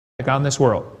on this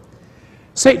world.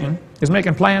 Satan is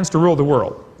making plans to rule the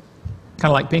world.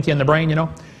 Kind of like Pinky and the Brain, you know.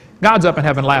 God's up in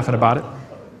heaven laughing about it.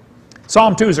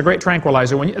 Psalm 2 is a great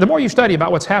tranquilizer. The more you study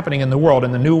about what's happening in the world,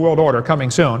 in the New World Order coming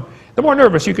soon, the more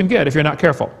nervous you can get if you're not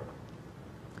careful.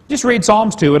 Just read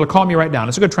Psalms 2, it'll calm you right down.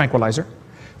 It's a good tranquilizer.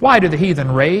 Why do the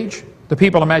heathen rage? The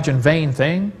people imagine vain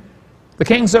thing. The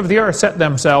kings of the earth set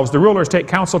themselves, the rulers take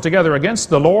counsel together against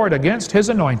the Lord, against his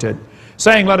anointed,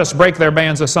 saying, let us break their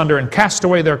bands asunder and cast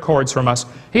away their cords from us.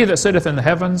 He that sitteth in the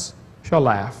heavens shall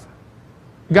laugh.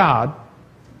 God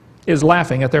is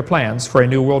laughing at their plans for a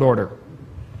new world order.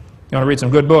 You want to read some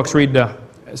good books, read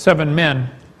 7 men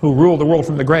who ruled the world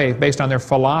from the grave based on their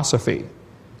philosophy.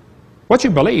 What you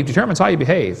believe determines how you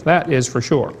behave. That is for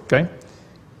sure. Okay?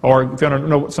 Or if you want to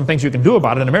know some things you can do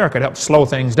about it in America to help slow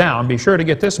things down, be sure to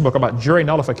get this book about jury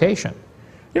nullification.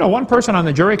 You know, one person on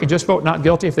the jury can just vote not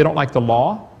guilty if they don't like the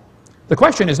law. The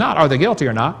question is not, are they guilty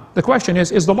or not? The question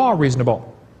is the law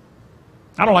reasonable?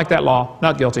 I don't like that law.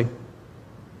 Not guilty.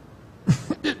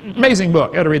 Amazing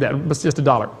book. You ought to read that. It's just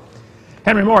 $1.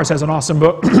 Henry Morris has an awesome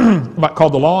book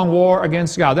called The Long War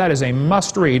Against God. That is a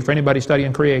must-read for anybody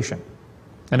studying creation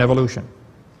and evolution.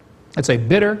 It's a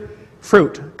bitter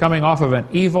fruit coming off of an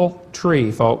evil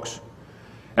tree, folks.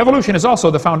 Evolution is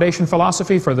also the foundation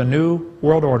philosophy for the New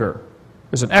World Order.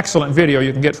 There's an excellent video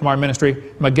you can get from our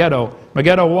ministry, Megiddo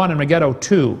 1 and Megiddo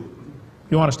 2.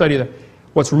 If you want to study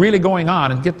what's really going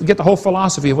on and get the whole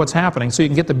philosophy of what's happening so you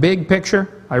can get the big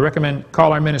picture, I recommend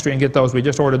call our ministry and get those. We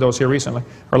just ordered those here recently,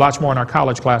 or lots more in our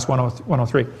college class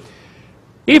 103.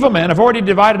 Evil men have already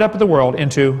divided up the world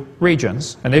into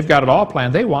regions, and they've got it all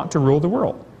planned. They want to rule the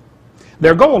world.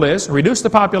 Their goal is reduce the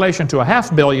population to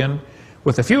 500 million,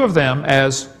 with a few of them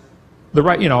as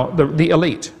the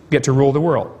elite get to rule the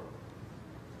world.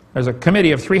 There's a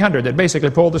committee of 300 that basically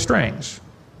pull the strings.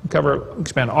 We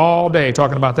spend all day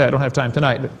talking about that. I don't have time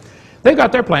tonight. But they've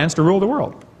got their plans to rule the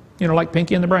world. You know, like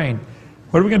Pinky and the Brain.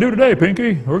 What are we going to do today,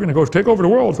 Pinky? We're going to go take over the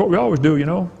world. It's what we always do, you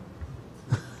know.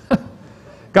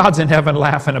 God's in heaven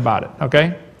laughing about it,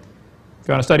 okay? If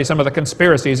you want to study some of the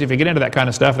conspiracies, if you get into that kind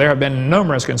of stuff, there have been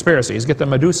numerous conspiracies. Get the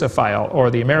Medusa File or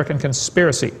the American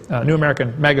Conspiracy, New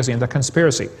American Magazine, The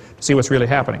Conspiracy, to see what's really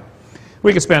happening.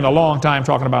 We could spend a long time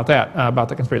talking about that, about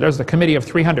the conspiracy. There's the committee of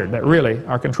 300 that really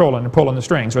are controlling and pulling the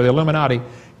strings, or the Illuminati,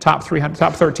 top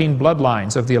 13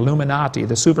 bloodlines of the Illuminati,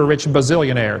 the super rich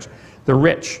bazillionaires, the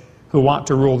rich who want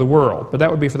to rule the world. But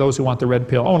that would be for those who want the red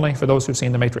pill only, for those who've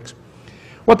seen The Matrix.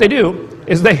 What they do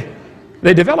is they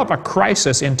develop a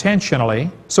crisis intentionally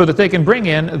so that they can bring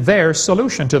in their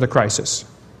solution to the crisis.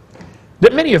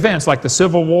 That many events like the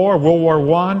Civil War, World War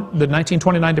I, the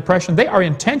 1929 Depression, they are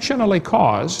intentionally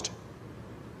caused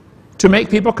to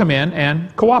make people come in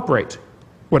and cooperate,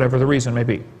 whatever the reason may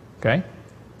be. Okay?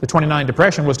 The 29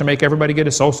 Depression was to make everybody get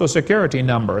a Social Security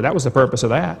number. That was the purpose of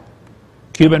that.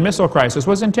 Cuban Missile Crisis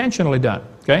was intentionally done.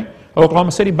 Okay?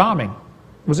 Oklahoma City bombing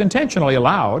was intentionally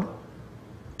allowed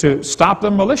to stop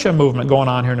the militia movement going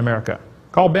on here in America.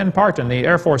 Call Ben Parton, the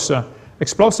Air Force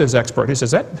explosives expert. He says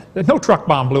that no truck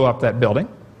bomb blew up that building.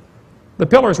 The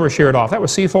pillars were sheared off. That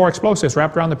was C4 explosives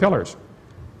wrapped around the pillars.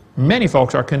 Many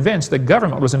folks are convinced the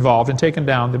government was involved in taking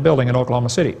down the building in Oklahoma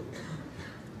City.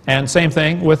 And same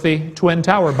thing with the Twin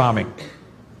Tower bombing.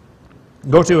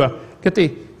 Go to get the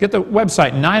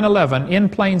website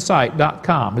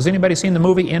 911inplainsight.com. Has anybody seen the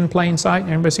movie In Plain Sight?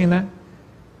 Anybody seen that?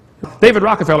 David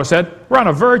Rockefeller said, we're on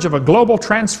the verge of a global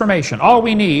transformation. All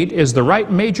we need is the right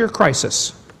major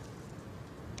crisis,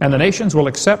 and the nations will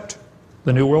accept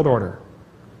the New World Order.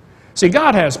 See,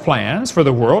 God has plans for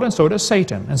the world, and so does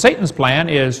Satan. And Satan's plan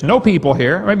is no people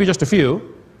here, maybe just a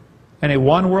few, and a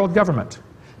one-world government.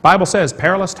 The Bible says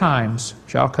perilous times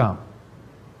shall come.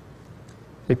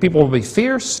 The people will be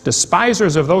fierce,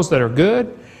 despisers of those that are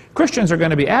good. Christians are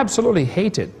going to be absolutely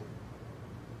hated.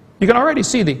 You can already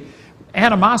see the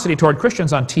animosity toward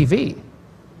Christians on TV.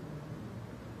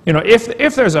 You know,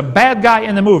 if there's a bad guy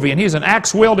in the movie and he's an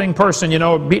axe-wielding person, you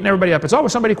know, beating everybody up, it's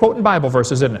always somebody quoting Bible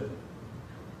verses, isn't it?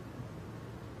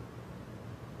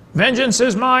 Vengeance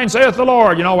is mine, saith the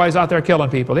Lord. You know why he's out there killing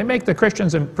people. They make the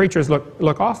Christians and preachers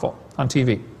look awful on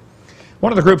TV.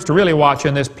 One of the groups to really watch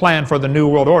in this plan for the New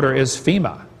World Order is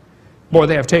FEMA. Boy,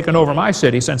 they have taken over my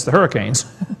city since the hurricanes.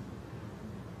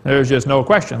 There's just no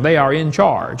question. They are in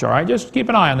charge, all right? Just keep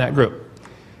an eye on that group.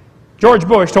 George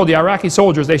Bush told the Iraqi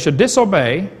soldiers they should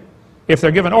disobey if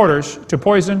they're given orders to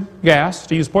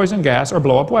use poison gas or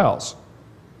blow up wells.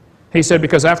 He said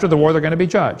because after the war they're going to be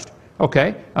judged.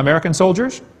 Okay, American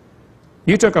soldiers,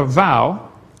 you took a vow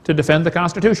to defend the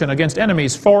Constitution against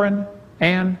enemies foreign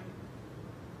and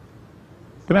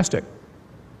domestic.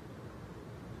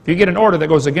 If you get an order that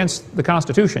goes against the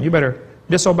Constitution, you better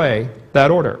disobey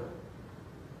that order.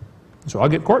 So I'll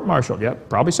get court-martialed. Yep,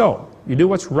 probably so. You do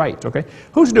what's right, okay?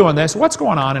 Who's doing this? What's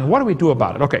going on? And what do we do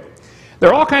about it? Okay. There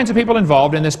are all kinds of people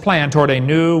involved in this plan toward a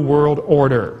new world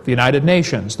order. The United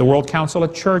Nations, the World Council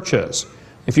of Churches.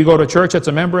 If you go to a church that's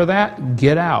a member of that,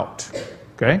 get out,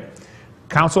 okay?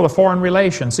 Council of Foreign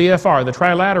Relations, CFR, the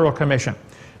Trilateral Commission,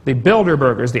 the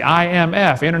Bilderbergers, the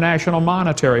IMF, International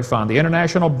Monetary Fund, the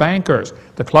International Bankers,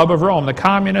 the Club of Rome, the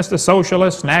Communists, the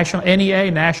Socialists, National NEA,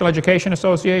 National Education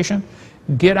Association.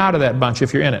 Get out of that bunch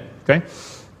if you're in it, okay?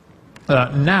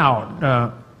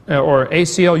 Or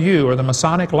ACLU or the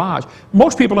Masonic Lodge.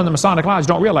 Most people in the Masonic Lodge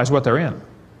don't realize what they're in.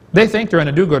 They think they're in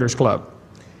a do-gooders club.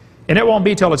 And it won't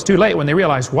be till it's too late when they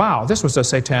realize, wow, this was a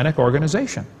satanic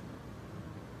organization.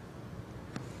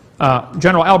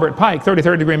 General Albert Pike,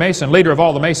 33rd degree Mason, leader of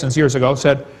all the Masons years ago,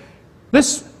 said,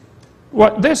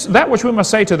 that which we must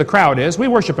say to the crowd is, we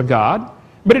worship a God,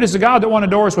 but it is a God that one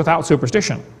adores without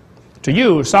superstition. To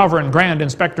you, sovereign grand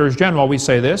inspectors general, we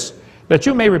say this, that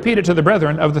you may repeat it to the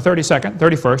brethren of the 32nd,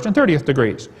 31st, and 30th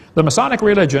degrees. The Masonic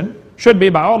religion should be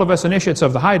by all of us initiates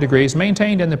of the high degrees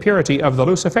maintained in the purity of the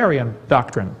Luciferian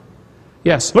doctrine.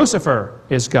 Yes, Lucifer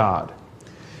is God.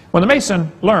 When the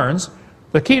Mason learns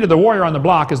the key to the warrior on the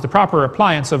block is the proper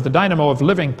appliance of the dynamo of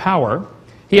living power,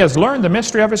 he has learned the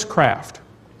mystery of his craft.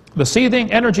 The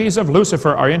seething energies of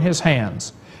Lucifer are in his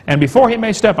hands, and before he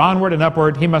may step onward and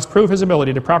upward, he must prove his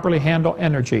ability to properly handle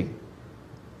energy.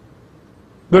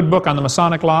 Good book on the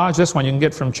Masonic Lodge. This one you can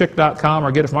get from chick.com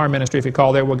or get it from our ministry. If you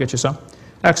call there, we'll get you some.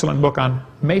 Excellent book on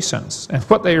Masons and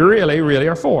what they really, really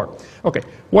are for. Okay,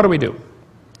 what do we do?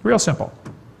 Real simple.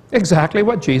 Exactly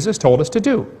what Jesus told us to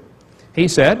do. He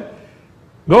said,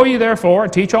 go ye therefore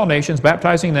and teach all nations,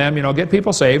 baptizing them, get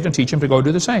people saved and teach them to go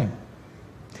do the same.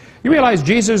 You realize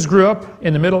Jesus grew up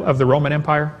in the middle of the Roman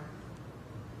Empire?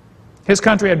 His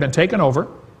country had been taken over.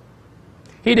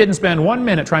 He didn't spend 1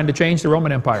 minute trying to change the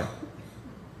Roman Empire.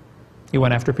 He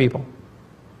went after people,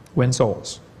 win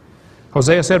souls.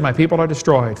 Hosea said, my people are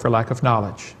destroyed for lack of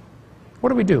knowledge. What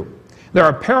do we do? There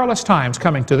are perilous times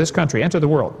coming to this country and to the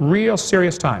world, real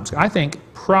serious times. I think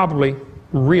probably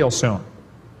real soon.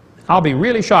 I'll be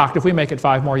really shocked if we make it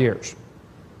 5 more years.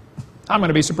 I'm going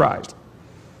to be surprised.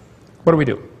 What do we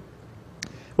do?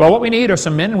 Well, what we need are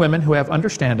some men and women who have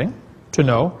understanding to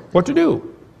know what to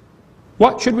do.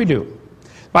 What should we do?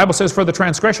 The Bible says, for the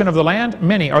transgression of the land,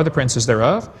 many are the princes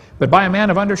thereof, but by a man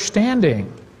of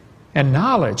understanding and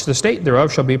knowledge, the state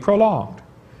thereof shall be prolonged.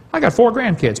 I got 4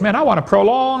 grandkids. Man, I want to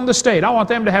prolong the state. I want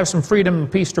them to have some freedom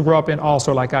and peace to grow up in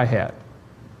also like I had.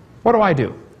 What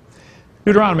do?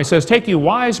 Deuteronomy says, take you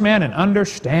wise men and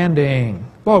understanding.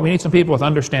 Boy, we need some people with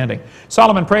understanding.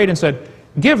 Solomon prayed and said,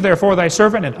 give therefore thy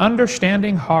servant an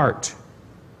understanding heart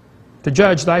to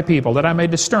judge thy people, that I may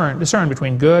discern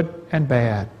between good and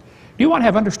bad. Do you want to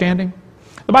have understanding?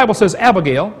 The Bible says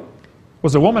Abigail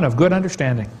was a woman of good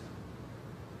understanding.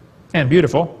 And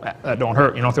beautiful. That don't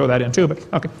hurt. You don't throw that in too,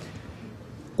 but okay.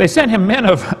 They sent him men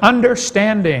of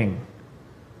understanding.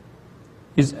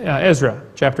 Ezra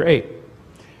chapter 8.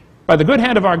 By the good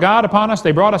hand of our God upon us,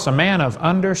 they brought us a man of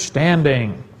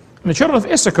understanding. And the children of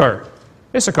Issachar,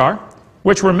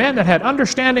 which were men that had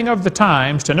understanding of the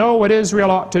times to know what Israel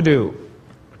ought to do.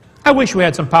 I wish we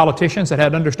had some politicians that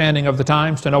had understanding of the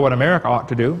times to know what America ought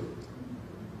to do.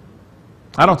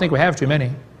 I don't think we have too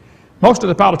many. Most of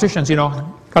the politicians,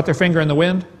 got their finger in the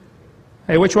wind.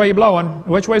 Hey, which way are you blowing?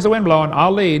 Which way's the wind blowing?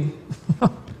 I'll lead.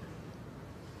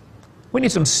 We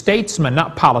need some statesmen,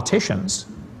 not politicians.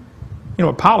 You know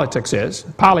what politics is?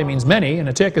 Poly means many, and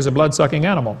a tick is a blood-sucking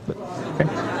animal. Okay.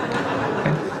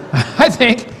 I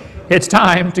think it's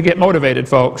time to get motivated,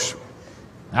 folks.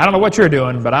 I don't know what you're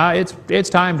doing, but it's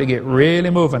time to get really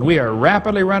moving. We are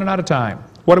rapidly running out of time.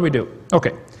 What do we do?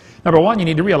 Okay. Number 1, you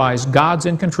need to realize God's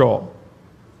in control.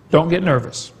 Don't get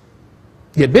nervous.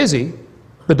 Get busy,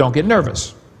 but don't get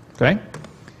nervous. Okay?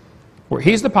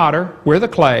 He's the potter, we're the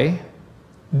clay.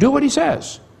 Do what he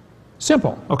says.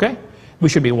 Simple, okay? We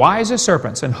should be wise as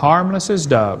serpents and harmless as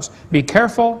doves. Be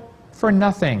careful for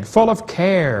nothing, full of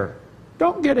care.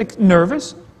 Don't get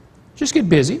nervous. Just get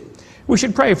busy. We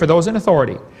should pray for those in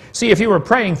authority. See, if you were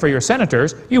praying for your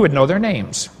senators, you would know their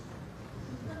names.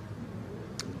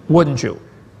 Wouldn't you?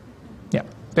 Yeah,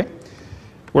 okay.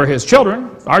 We're his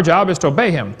children. Our job is to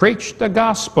obey him. Preach the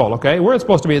gospel, okay? We're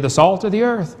supposed to be the salt of the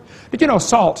earth. Did you know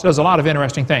salt does a lot of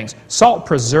interesting things? Salt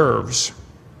preserves.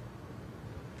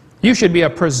 You should be a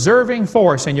preserving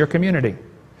force in your community.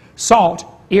 Salt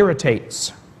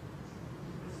irritates.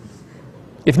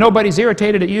 If nobody's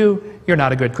irritated at you, you're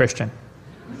not a good Christian.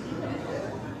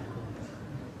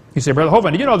 You say, Brother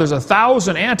Hovind, did you know there's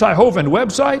 1,000 anti-Hovind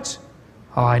websites?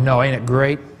 Oh, I know, ain't it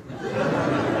great?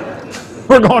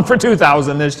 We're going for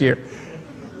 2,000 this year.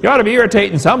 You ought to be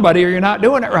irritating somebody or you're not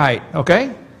doing it right,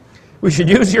 okay? We should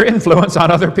use your influence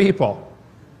on other people.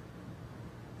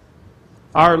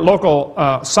 Our local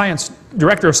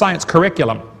director of science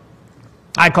curriculum,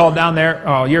 I called down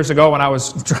there years ago when I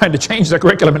was trying to change the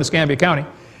curriculum in Escambia County.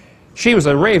 She was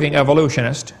a raving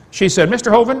evolutionist. She said,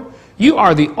 Mr. Hovind, you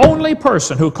are the only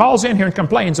person who calls in here and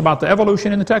complains about the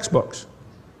evolution in the textbooks.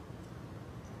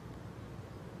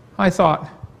 I thought,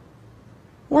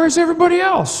 where's everybody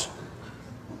else?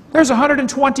 There's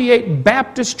 128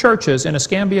 Baptist churches in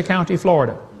Escambia County,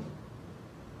 Florida.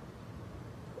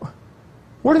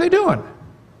 What are they doing?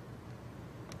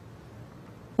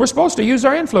 We're supposed to use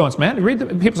our influence, man.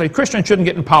 People say Christians shouldn't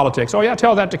get in politics. Oh yeah,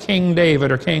 tell that to King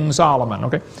David or King Solomon,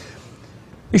 okay?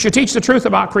 You should teach the truth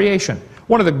about creation.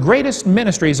 One of the greatest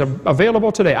ministries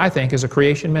available today, I think, is a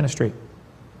creation ministry.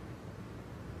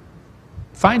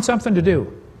 Find something to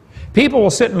do. People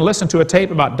will sit and listen to a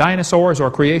tape about dinosaurs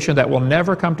or creation that will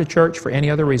never come to church for any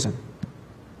other reason.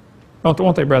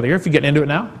 Won't they, brother? If you get into it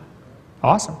now?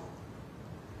 Awesome.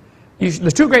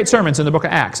 There's two great sermons in the book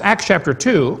of Acts. Acts chapter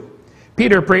 2,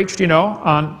 Peter preached,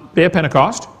 on the day of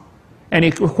Pentecost, and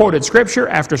he quoted scripture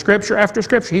after scripture after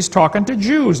scripture. He's talking to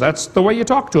Jews. That's the way you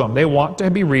talk to them. They want to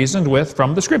be reasoned with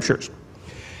from the scriptures.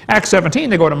 Acts 17,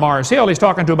 they go to Mars Hill. He's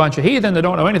talking to a bunch of heathen that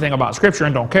don't know anything about scripture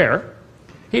and don't care.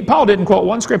 Paul didn't quote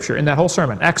one scripture in that whole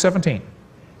sermon, Acts 17.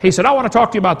 He said, I want to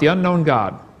talk to you about the unknown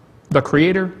God, the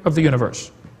creator of the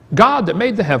universe. God that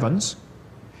made the heavens,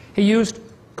 he used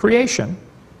creation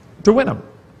to win them.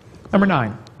 Number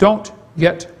 9, don't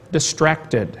get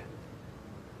distracted.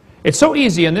 It's so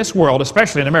easy in this world,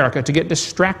 especially in America, to get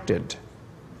distracted.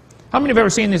 How many have ever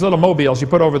seen these little mobiles you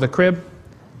put over the crib?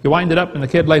 You wind it up and the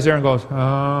kid lays there and goes,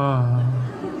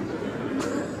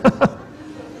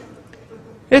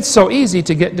 It's so easy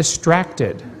to get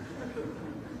distracted.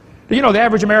 Do you know the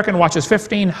average American watches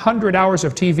 1,500 hours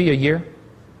of TV a year?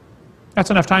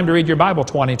 That's enough time to read your Bible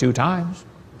 22 times.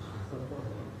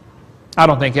 I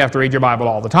don't think you have to read your Bible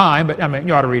all the time, but I mean,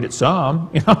 you ought to read it some,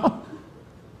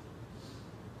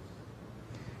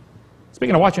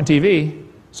 Speaking of watching TV,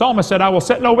 Psalmist said, I will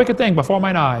set no wicked thing before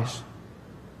mine eyes.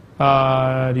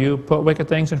 Do you put wicked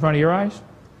things in front of your eyes?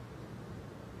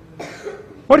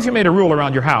 What if you made a rule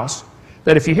around your house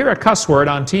that if you hear a cuss word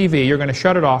on TV, you're going to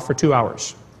shut it off for 2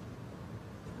 hours?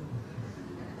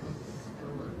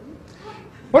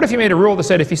 What if you made a rule that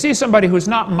said if you see somebody who's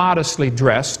not modestly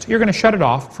dressed, you're going to shut it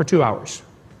off for 2 hours?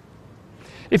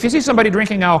 If you see somebody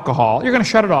drinking alcohol, you're going to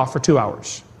shut it off for 2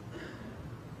 hours.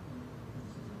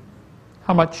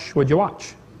 How much would you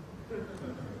watch?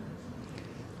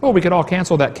 Well, we could all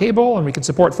cancel that cable and we could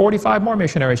support 45 more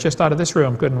missionaries just out of this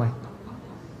room, couldn't we?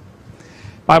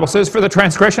 The Bible says, for the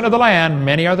transgression of the land,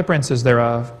 many are the princes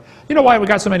thereof. You know why we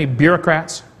got so many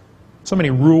bureaucrats? So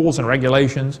many rules and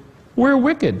regulations? We're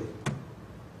wicked.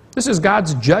 This is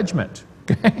God's judgment.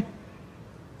 Okay?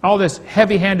 All this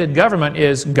heavy-handed government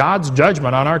is God's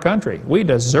judgment on our country. We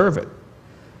deserve it.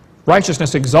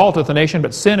 Righteousness exalteth a nation,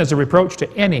 but sin is a reproach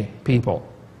to any people.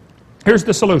 Here's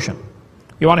the solution.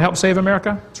 You want to help save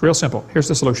America? It's real simple. Here's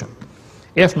the solution.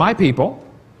 If my people,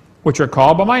 which are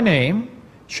called by my name,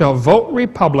 shall vote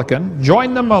Republican,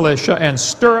 join the militia, and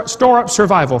store up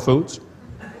survival foods.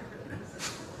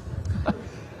 It's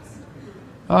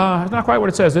not quite what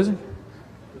it says, is it?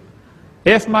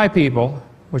 If my people,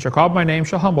 which are called by my name,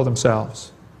 shall humble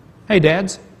themselves. Hey,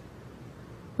 dads,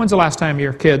 when's the last time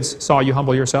your kids saw you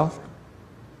humble yourself?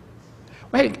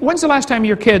 Hey, when's the last time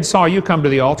your kids saw you come to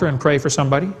the altar and pray for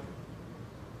somebody?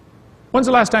 When's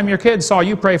the last time your kids saw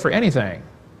you pray for anything?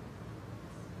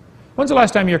 When's the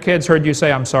last time your kids heard you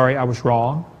say, I'm sorry, I was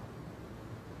wrong?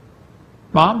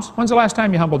 Moms, when's the last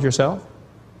time you humbled yourself?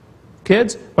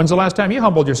 Kids, when's the last time you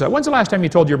humbled yourself? When's the last time you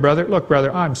told your brother, look,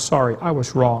 brother, I'm sorry, I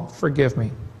was wrong, forgive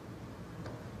me?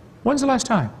 When's the last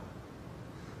time?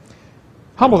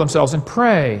 Humble themselves and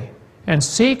pray and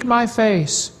seek my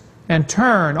face and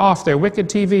turn off their wicked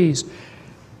TVs.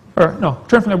 Or, no,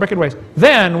 turn from their wicked ways.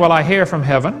 Then will I hear from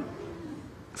heaven,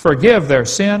 forgive their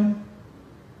sin,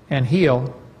 and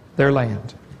heal their land.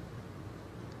 Do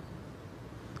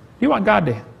you want God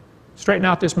to straighten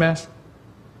out this mess?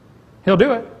 He'll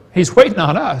do it. He's waiting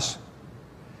on us.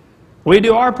 We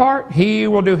do our part, He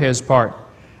will do His part.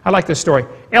 I like this story.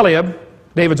 Eliab,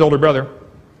 David's older brother,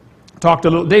 talked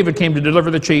to David came to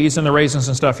deliver the cheese and the raisins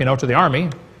and stuff, to the army.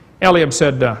 Eliab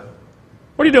said, what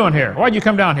are you doing here? Why'd you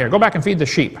come down here? Go back and feed the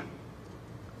sheep.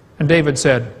 And David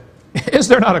said, is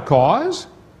there not a cause?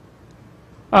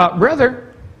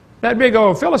 Brother, that big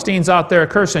old Philistine's out there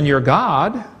cursing your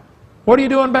God. What are you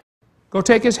doing back? Go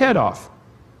take his head off.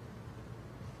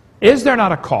 Is there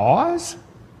not a cause?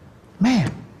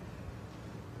 Man.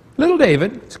 Little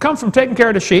David has come from taking care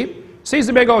of the sheep, sees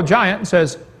the big old giant and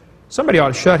says, somebody ought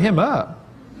to shut him up.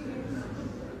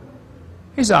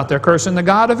 He's out there cursing the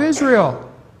God of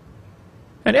Israel.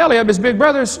 And Eliab, his big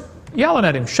brother's yelling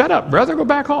at him, shut up, brother, go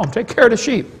back home, take care of the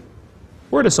sheep.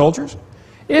 We're the soldiers.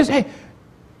 Is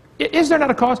there not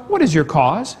a cause? What is your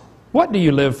cause? What do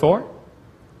you live for?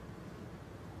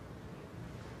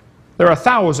 There are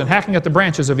 1,000 hacking at the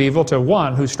branches of evil to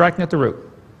one who's striking at the root.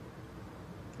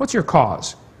 What's your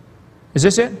cause? Is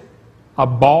this it? A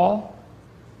ball?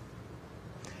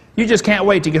 You just can't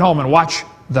wait to get home and watch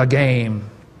the game.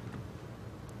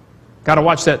 Got to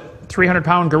watch that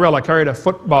 300-pound gorilla carry a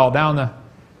football down the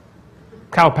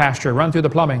cow pasture, run through the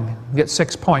plumbing, get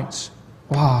 6 points.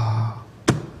 Wow.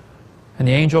 And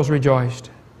the angels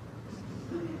rejoiced.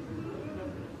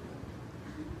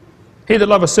 He that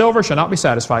loveth silver shall not be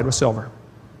satisfied with silver.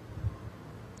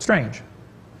 Strange.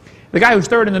 The guy who's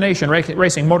third in the nation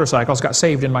racing motorcycles got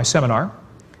saved in my seminar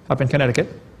up in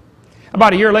Connecticut.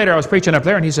 About a year later, I was preaching up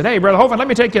there, and he said, hey, Brother Hovind, let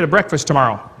me take you to breakfast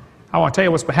tomorrow. I want to tell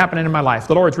you what's been happening in my life.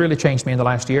 The Lord's really changed me in the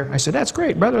last year. I said, that's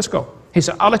great, brother, let's go. He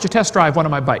said, I'll let you test drive one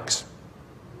of my bikes.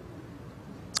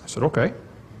 I said, okay.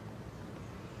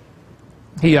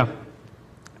 He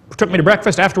took me to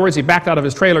breakfast. Afterwards, he backed out of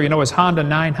his trailer, you know, his Honda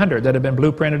 900 that had been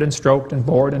blueprinted and stroked and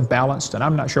bored and balanced, and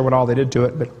I'm not sure what all they did to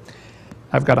it, but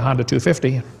I've got a Honda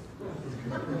 250.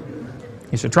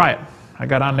 He said, try it. I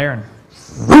got on there and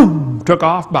vroom, took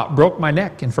off, about broke my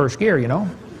neck in first gear, you know.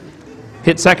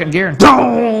 Hit second gear and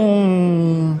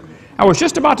boom. I was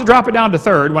just about to drop it down to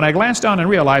third when I glanced down and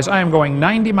realized I am going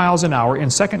 90 miles an hour in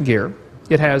second gear.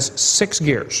 It has 6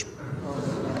 gears.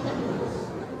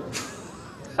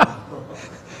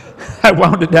 I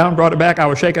wound it down, brought it back. I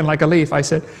was shaking like a leaf. I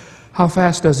said, how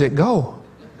fast does it go?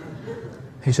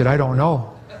 He said, I don't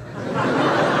know.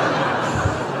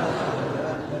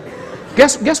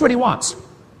 Guess what he wants?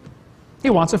 He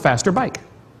wants a faster bike.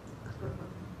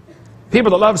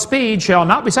 People that love speed shall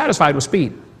not be satisfied with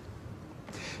speed.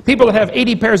 People that have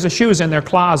 80 pairs of shoes in their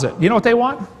closet, you know what they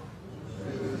want?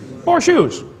 More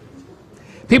shoes.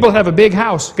 People that have a big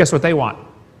house, guess what they want?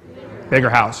 Bigger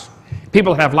house.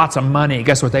 People that have lots of money,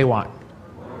 guess what they want?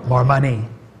 More money.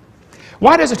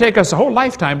 Why does it take us a whole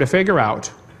lifetime to figure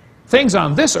out things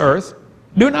on this earth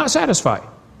do not satisfy?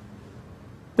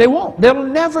 They won't. They'll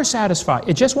never satisfy.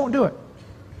 It just won't do it.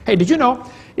 Hey, did you know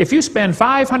if you spend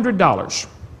 $500,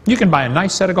 you can buy a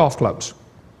nice set of golf clubs.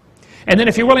 And then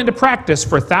if you're willing to practice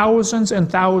for thousands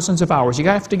and thousands of hours, you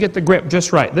have to get the grip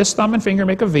just right. This thumb and finger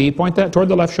make a V, point that toward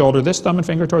the left shoulder, this thumb and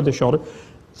finger toward the shoulder.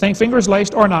 Fingers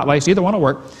laced or not laced, either one will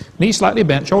work. Knees slightly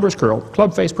bent, shoulders curled,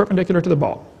 club face perpendicular to the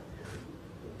ball.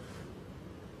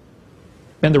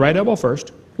 Bend the right elbow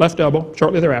first, left elbow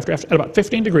shortly thereafter. At about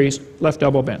 15 degrees, left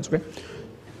elbow bends. Okay?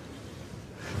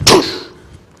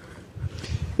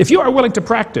 If you are willing to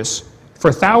practice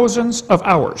for thousands of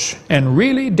hours and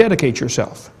really dedicate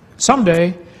yourself,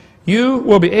 someday you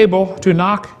will be able to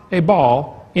knock a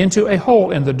ball into a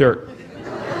hole in the dirt.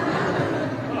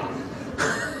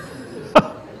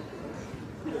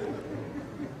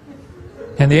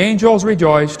 And the angels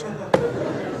rejoiced.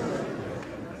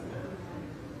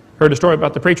 Heard a story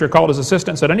about the preacher called his assistant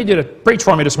and said, I need you to preach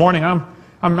for me this morning.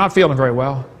 I'm not feeling very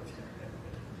well.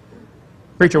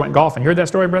 Preacher went golfing. You heard that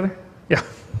story, brother? Yeah.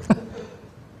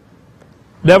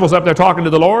 The devil's up there talking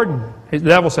to the Lord, and the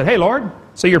devil said, hey, Lord,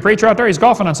 see your preacher out there? He's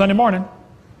golfing on Sunday morning.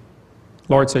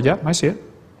 The Lord said, yeah, I see it.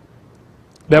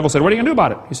 The devil said, what are you going to do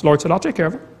about it? The Lord said, I'll take care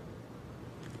of it.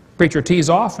 Preacher tees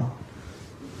off, and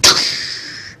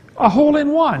a hole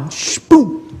in one.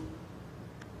 Boom.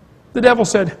 The devil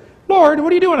said, Lord,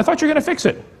 what are you doing? I thought you were going to fix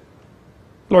it.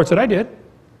 The Lord said, I did.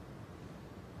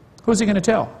 Who's he going to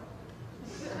tell?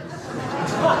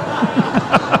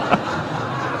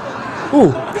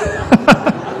 Ooh.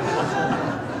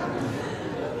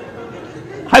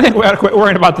 I think we ought to quit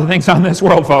worrying about the things on this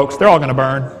world, folks. They're all going to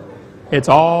burn. It's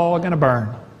all going to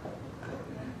burn.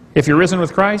 If you're risen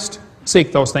with Christ,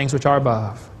 seek those things which are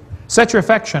above. Set your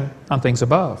affection on things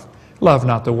above. Love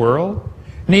not the world,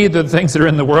 neither the things that are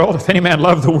in the world. If any man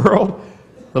love the world,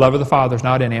 the love of the Father is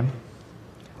not in him.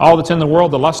 All that's in the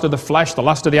world, the lust of the flesh, the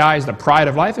lust of the eyes, the pride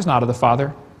of life is not of the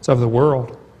Father. It's of the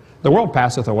world. The world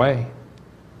passeth away.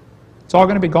 It's all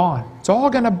going to be gone. It's all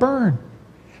going to burn.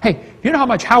 Hey, you know how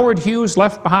much Howard Hughes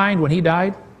left behind when he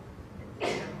died?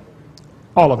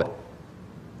 All of it.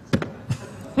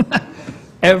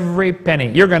 Every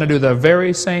penny. You're going to do the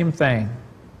very same thing.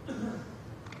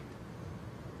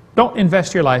 Don't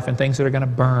invest your life in things that are going to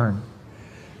burn.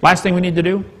 Last thing we need to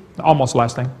do, almost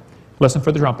last thing, listen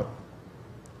for the trumpet.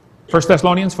 1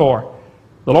 Thessalonians 4.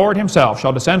 The Lord himself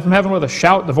shall descend from heaven with a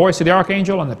shout, the voice of the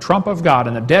archangel, and the trump of God,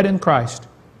 and the dead in Christ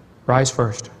rise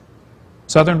first.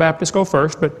 Southern Baptists go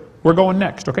first, but we're going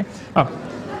next, okay?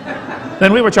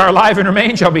 Then we which are alive and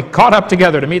remain shall be caught up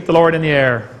together to meet the Lord in the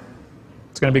air.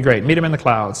 It's going to be great. Meet him in the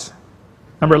clouds.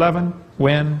 Number 11,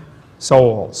 win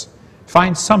souls.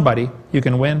 Find somebody you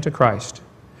can win to Christ.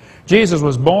 Jesus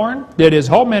was born, did his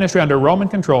whole ministry under Roman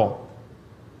control.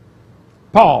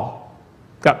 Paul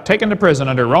got taken to prison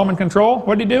under Roman control.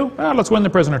 What did he do? Well, let's win the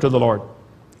prisoner to the Lord.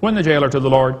 Win the jailer to the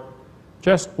Lord.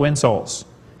 Just win souls.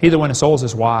 He that winneth souls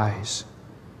is wise.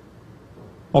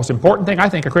 Most important thing I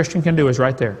think a Christian can do is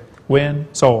right there. Win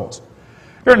souls.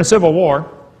 During the Civil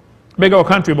War, a big old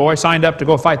country boy signed up to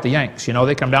go fight the Yanks. You know,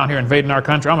 they come down here invading our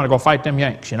country. I'm going to go fight them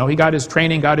Yanks. You know, he got his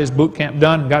training, got his boot camp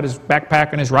done, got his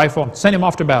backpack and his rifle, sent him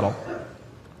off to battle.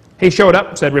 He showed up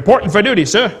and said, reporting for duty,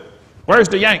 sir. Where's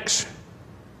the Yanks?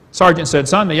 Sergeant said,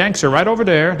 son, the Yanks are right over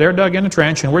there. They're dug in a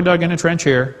trench, and we're dug in a trench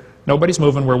here. Nobody's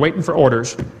moving. We're waiting for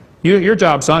orders. Your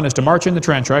job, son, is to march in the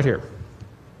trench right here.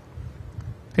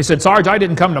 He said, Sarge, I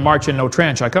didn't come to march in no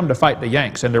trench. I come to fight the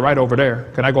Yanks, and they're right over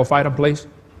there. Can I go fight them, please?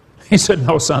 He said,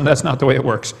 no, son, that's not the way it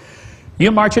works.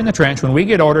 You march in the trench. When we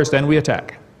get orders, then we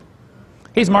attack.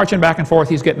 He's marching back and forth.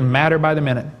 He's getting madder by the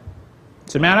minute.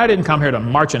 He said, man, I didn't come here to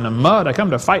march in the mud. I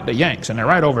come to fight the Yanks, and they're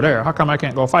right over there. How come I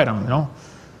can't go fight them, you know?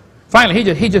 Finally,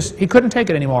 he couldn't take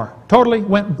it anymore. Totally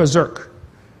went berserk.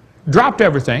 Dropped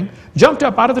everything, jumped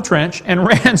up out of the trench, and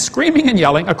ran screaming and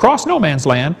yelling across no man's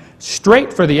land,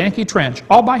 straight for the Yankee trench,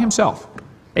 all by himself.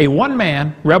 A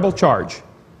one-man rebel charge.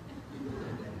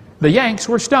 The Yanks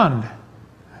were stunned.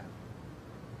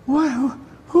 What?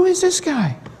 Who is this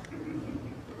guy?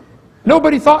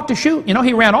 Nobody thought to shoot. You know,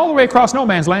 he ran all the way across no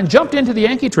man's land, jumped into the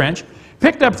Yankee trench,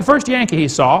 picked up the first Yankee he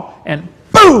saw, and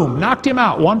boom, knocked him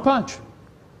out, one punch.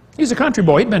 He's a country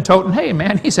boy. He'd been toting, hey,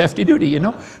 man, he's hefty duty, you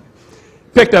know.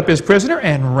 Picked up his prisoner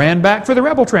and ran back for the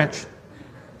rebel trench.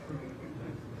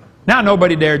 Now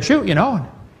nobody dared shoot, you know.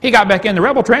 He got back in the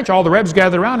rebel trench. All the Rebs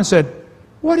gathered around and said,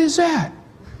 what is that?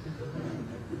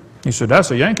 He said,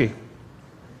 that's a Yankee.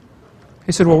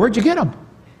 He said, well, where'd you get him?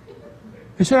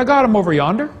 He said, I got him over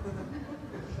yonder.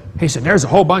 He said, there's a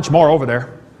whole bunch more over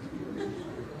there.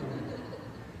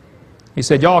 He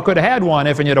said, y'all could have had one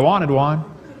if you'd have wanted one.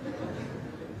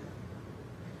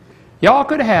 Y'all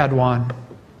could have had one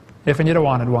if you'd have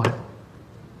wanted one.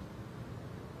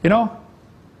 You know?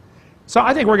 So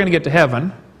I think we're going to get to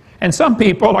heaven, and some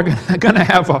people are going to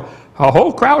have a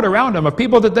whole crowd around them of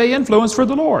people that they influenced for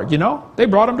the Lord, you know? They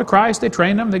brought them to Christ, they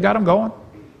trained them, they got them going.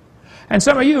 And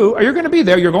some of you, you're going to be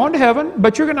there, you're going to heaven,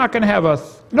 but you're not going to have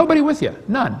nobody with you.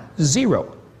 None.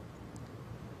 Zero.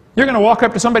 You're going to walk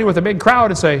up to somebody with a big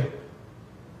crowd and say,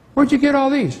 where'd you get all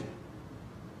these?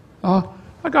 I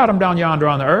got them down yonder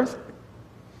on the earth.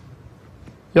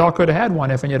 Y'all could have had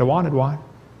one if you'd have wanted one.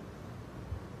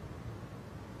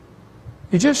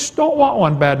 You just don't want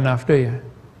one bad enough, do you?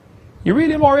 You're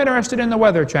really more interested in the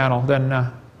Weather Channel than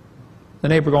the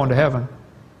neighbor going to heaven.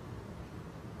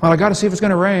 Well, I got to see if it's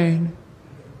going to rain.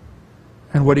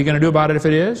 And what are you going to do about it if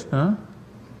it is? Huh?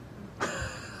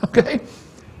 Okay?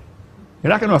 You're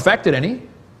not going to affect it any.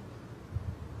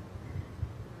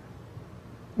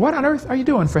 What on earth are you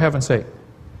doing for heaven's sake?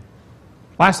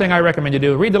 Last thing I recommend you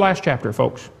do, read the last chapter,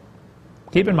 folks.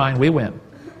 Keep in mind, we win.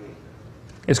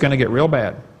 It's going to get real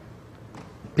bad.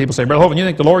 People say, Brother Hovind, you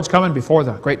think the Lord's coming before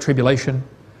the Great Tribulation?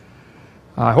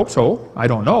 I hope so. I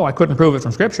don't know. I couldn't prove it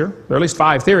from Scripture. There are at least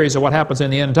 5 theories of what happens in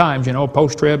the end times, you know,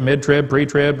 post-trib, mid-trib,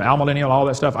 pre-trib, amillennial, all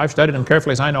that stuff. I've studied them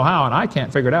carefully as I know how, and I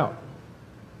can't figure it out.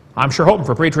 I'm sure hoping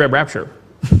for pre-trib rapture.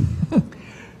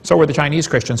 So were the Chinese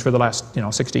Christians for the last,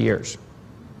 60 years.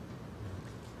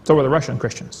 So were the Russian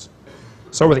Christians.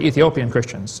 So were the Ethiopian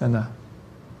Christians and the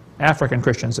African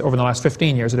Christians over the last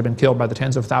 15 years that have been killed by the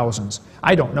tens of thousands.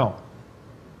 I don't know.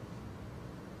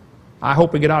 I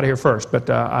hope we get out of here first, but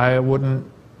I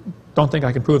don't think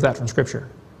I can prove that from Scripture.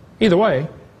 Either way,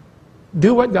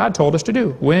 do what God told us to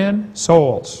do. Win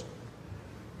souls.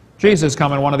 Jesus is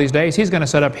coming one of these days. He's going to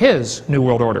set up His New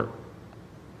World Order.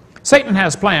 Satan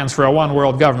has plans for a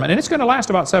one-world government, and it's going to last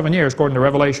about 7 years, according to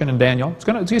Revelation and Daniel. He's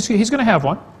going to have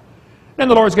one. Then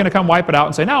the Lord's going to come wipe it out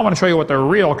and say, now I want to show you what the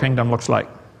real kingdom looks like.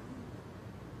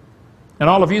 And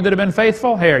all of you that have been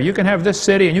faithful, here, you can have this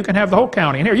city, and you can have the whole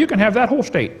county, and here, you can have that whole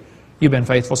state. You've been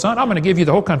faithful, son. I'm going to give you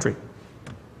the whole country.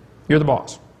 You're the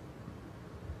boss.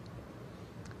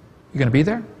 You going to be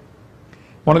there?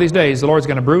 One of these days, the Lord's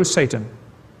going to bruise Satan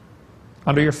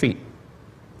under your feet.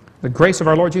 The grace of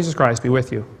our Lord Jesus Christ be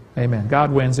with you. Amen.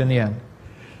 God wins in the end.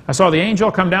 I saw the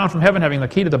angel come down from heaven having the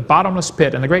key to the bottomless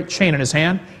pit and the great chain in his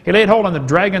hand. He laid hold on the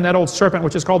dragon, that old serpent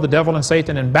which is called the devil and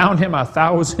Satan, and bound him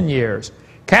 1,000 years,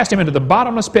 cast him into the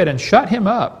bottomless pit and shut him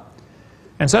up,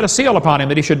 and set a seal upon him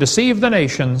that he should deceive the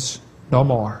nations no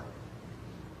more,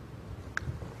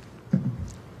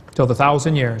 till the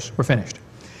 1,000 years were finished.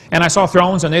 And I saw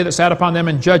thrones, and they that sat upon them,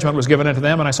 and judgment was given unto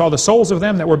them, and I saw the souls of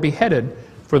them that were beheaded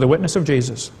for the witness of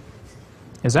Jesus.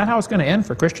 Is that how it's going to end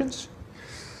for Christians?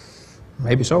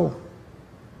 Maybe so.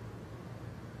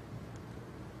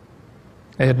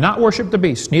 They had not worshipped the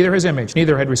beast, neither his image,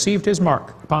 neither had received his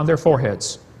mark upon their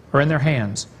foreheads or in their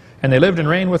hands. And they lived and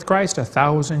reigned with Christ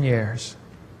 1,000 years.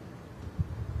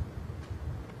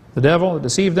 The devil that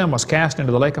deceived them was cast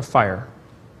into the lake of fire.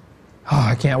 Oh,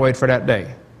 I can't wait for that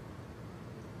day.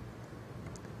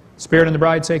 Spirit and the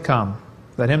bride say, come.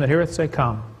 Let him that heareth say,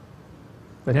 come.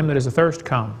 Let him that is athirst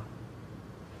come.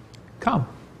 Come.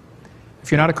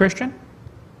 If you're not a Christian,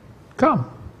 come.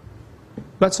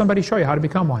 Let somebody show you how to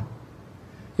become one.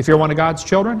 If you're one of God's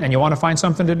children and you want to find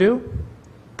something to do,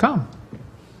 come.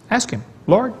 Ask him,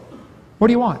 Lord, what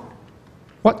do you want?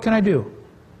 What can I do?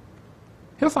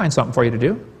 He'll find something for you to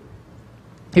do.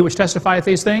 He which testifieth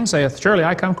these things saith, surely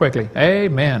I come quickly.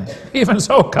 Amen. Even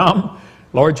so come,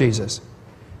 Lord Jesus.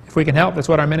 If we can help, that's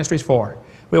what our ministry's for.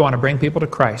 We want to bring people to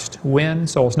Christ, win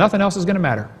souls. Nothing else is going to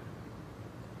matter.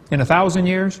 In 1,000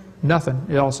 years, nothing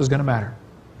else is going to matter.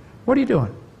 What are you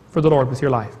doing for the Lord with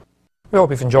your life? We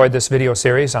hope you've enjoyed this video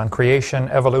series on creation,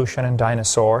 evolution, and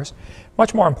dinosaurs.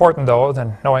 Much more important, though,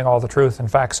 than knowing all the truth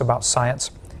and facts about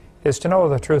science is to know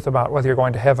the truth about whether you're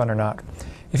going to heaven or not.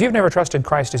 If you've never trusted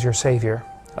Christ as your Savior,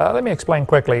 let me explain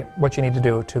quickly what you need to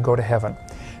do to go to heaven.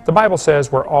 The Bible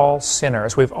says we're all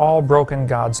sinners. We've all broken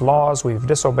God's laws. We've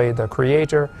disobeyed the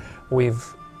Creator.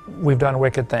 We've done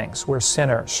wicked things. We're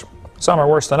sinners. Some are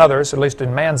worse than others, at least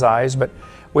in man's eyes, but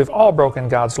we've all broken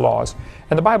God's laws.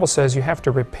 And the Bible says you have to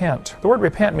repent. The word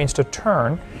repent means to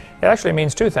turn. It actually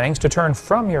means two things, to turn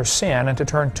from your sin and to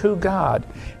turn to God.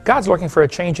 God's looking for a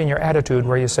change in your attitude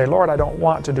where you say, Lord, I don't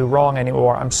want to do wrong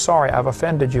anymore. I'm sorry, I've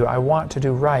offended you. I want to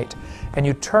do right. And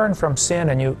you turn from sin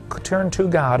and you turn to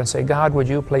God and say, God, would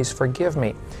you please forgive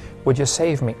me? Would you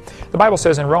save me? The Bible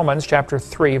says in Romans chapter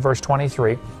 3, verse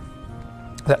 23,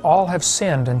 that all have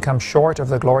sinned and come short of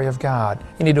the glory of God.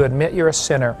 You need to admit you're a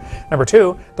sinner. Number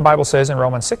two, the Bible says in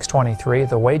Romans 6:23,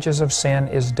 the wages of sin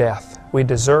is death. We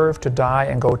deserve to die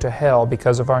and go to hell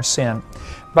because of our sin.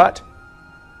 But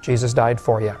Jesus died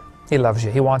for you. He loves you.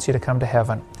 He wants you to come to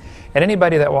heaven. And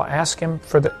anybody that will ask Him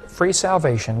for the free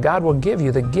salvation, God will give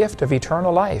you the gift of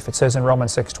eternal life. It says in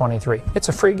Romans 6:23. It's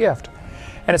a free gift.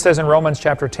 And it says in Romans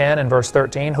chapter 10 and verse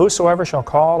 13, whosoever shall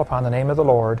call upon the name of the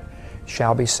Lord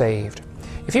shall be saved.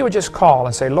 If you would just call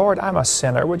and say, Lord, I'm a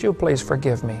sinner, would you please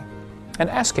forgive me? And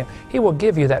ask Him. He will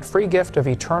give you that free gift of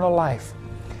eternal life.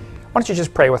 Why don't you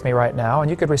just pray with me right now, and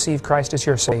you could receive Christ as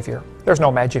your Savior. There's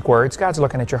no magic words. God's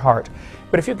looking at your heart.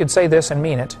 But if you could say this and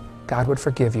mean it, God would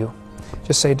forgive you.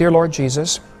 Just say, Dear Lord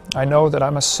Jesus, I know that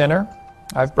I'm a sinner.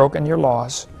 I've broken your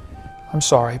laws. I'm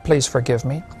sorry. Please forgive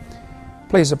me.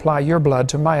 Please apply your blood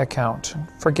to my account.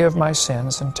 Forgive my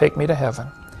sins and take me to heaven.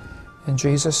 In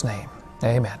Jesus' name,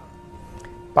 amen.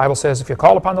 The Bible says if you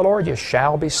call upon the Lord, you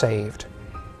shall be saved.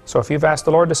 So if you've asked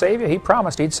the Lord to save you, He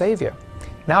promised He'd save you.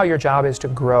 Now your job is to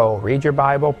grow. Read your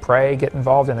Bible, pray, get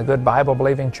involved in a good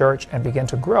Bible-believing church, and begin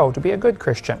to grow to be a good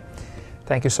Christian.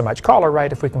 Thank you so much. Call or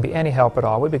write if we can be any help at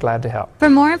all. We'd be glad to help. For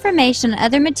more information on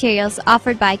other materials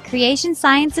offered by Creation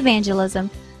Science Evangelism,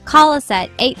 call us at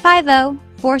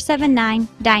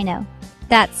 850-479-DINO.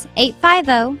 That's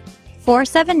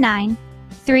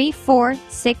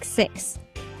 850-479-3466.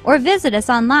 Or visit us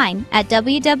online at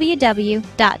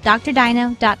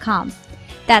www.drdino.com.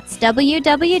 That's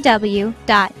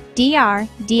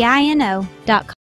www.drdino.com.